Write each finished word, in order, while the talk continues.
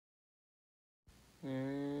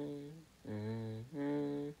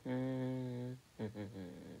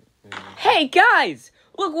Hey guys!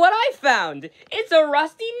 Look what I found! It's a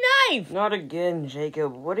rusty knife! Not again,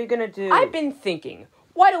 Jacob. What are you gonna do? I've been thinking,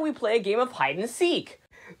 why don't we play a game of hide and seek?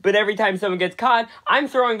 But every time someone gets caught, I'm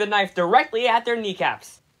throwing the knife directly at their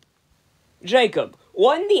kneecaps. Jacob,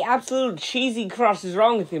 what in the absolute cheesy cross is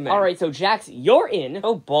wrong with you, man? Alright, so Jax, you're in.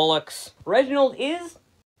 Oh, bollocks. Reginald is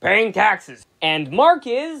paying taxes. And Mark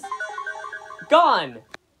is gone.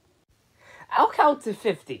 I'll count to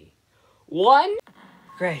 50. 1.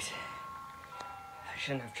 Great. I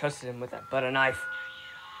shouldn't have trusted him with that butter knife.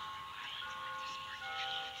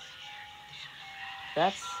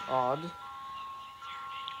 That's odd.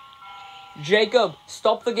 Jacob,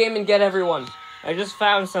 stop the game and get everyone. I just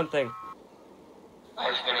found something.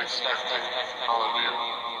 I've been expecting all of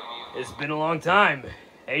you. It's been a long time.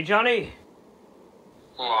 Hey, Johnny?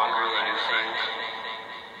 Longer than you think.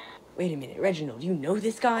 Wait a minute, Reginald, you know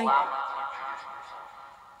this guy? Allow me to introduce myself.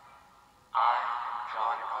 I am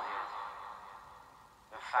John Elliott,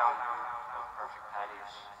 the founder of Perfect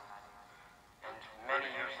Patties. And many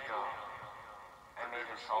years ago, I made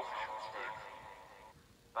a selfish mistake.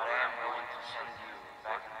 But I am willing to send you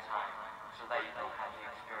back in time so that you don't have to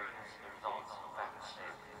experience the results of that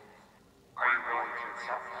mistake. Are you willing to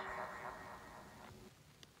accept that?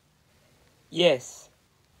 Yes.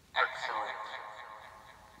 Excellent.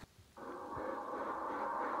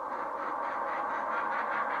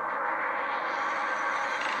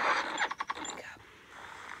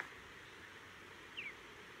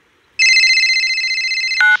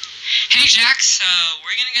 Hey Jax,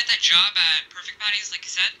 we're gonna get that job at Perfect Patties like you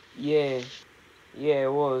said? Yeah,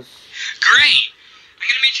 it was. Great! I'm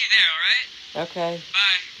gonna meet you there, alright? Okay.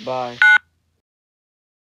 Bye. Bye.